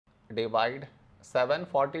divide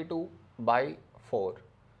 742 by 4.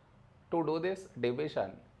 To do this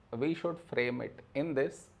division, we should frame it in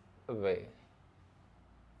this way.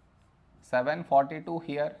 742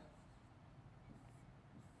 here,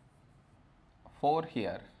 4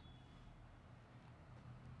 here.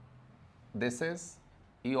 This is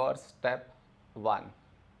your step 1.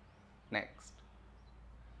 Next,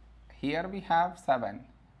 here we have 7,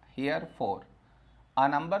 here 4. A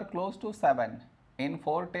number close to 7 in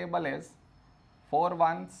 4 table is 4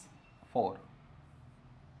 ones 4.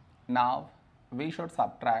 Now we should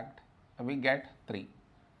subtract, we get 3.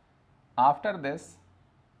 After this,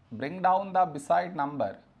 bring down the beside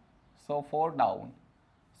number, so 4 down,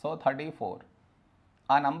 so 34.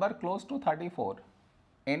 A number close to 34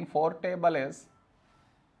 in 4 table is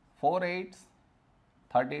 4 eights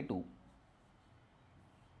 32.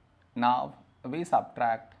 Now we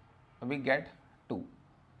subtract, we get 2.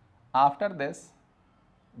 After this,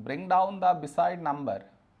 bring down the beside number,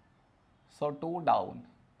 so 2 down,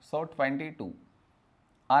 so 22.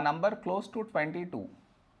 A number close to 22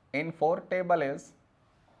 in 4 table is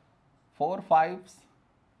 4 fives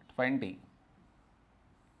 20.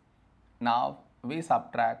 Now we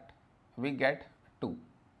subtract, we get 2.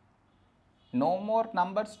 No more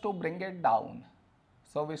numbers to bring it down,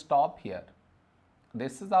 so we stop here.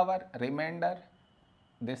 This is our remainder,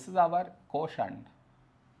 this is our quotient.